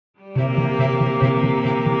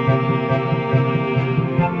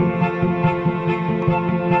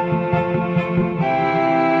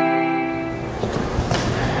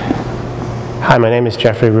Hi, my name is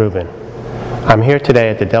Jeffrey Rubin. I'm here today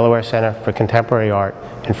at the Delaware Center for Contemporary Art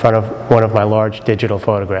in front of one of my large digital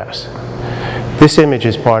photographs. This image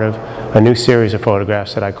is part of a new series of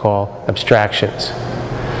photographs that I call abstractions.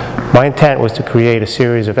 My intent was to create a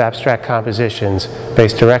series of abstract compositions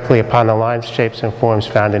based directly upon the lines, shapes, and forms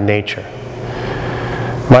found in nature.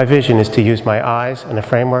 My vision is to use my eyes and the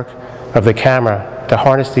framework of the camera to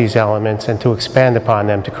harness these elements and to expand upon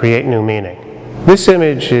them to create new meaning. This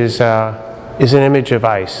image is an image of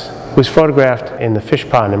ice. It was photographed in the fish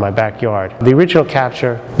pond in my backyard. The original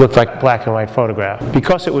capture looked like a black and white photograph.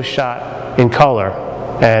 Because it was shot in color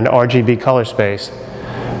and RGB color space,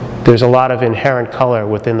 there's a lot of inherent color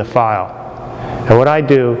within the file. And what I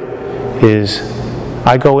do is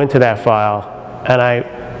I go into that file and I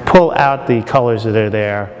pull out the colors that are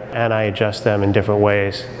there and I adjust them in different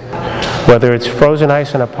ways. Whether it's frozen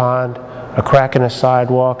ice in a pond, a crack in a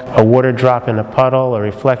sidewalk, a water drop in a puddle, a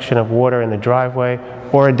reflection of water in the driveway,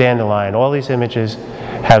 or a dandelion. All these images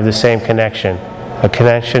have the same connection, a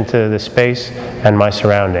connection to the space and my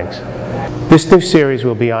surroundings. This new series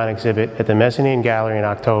will be on exhibit at the Mezzanine Gallery in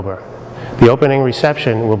October. The opening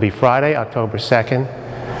reception will be Friday, October 2nd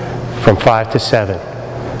from 5 to 7.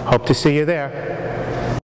 Hope to see you there.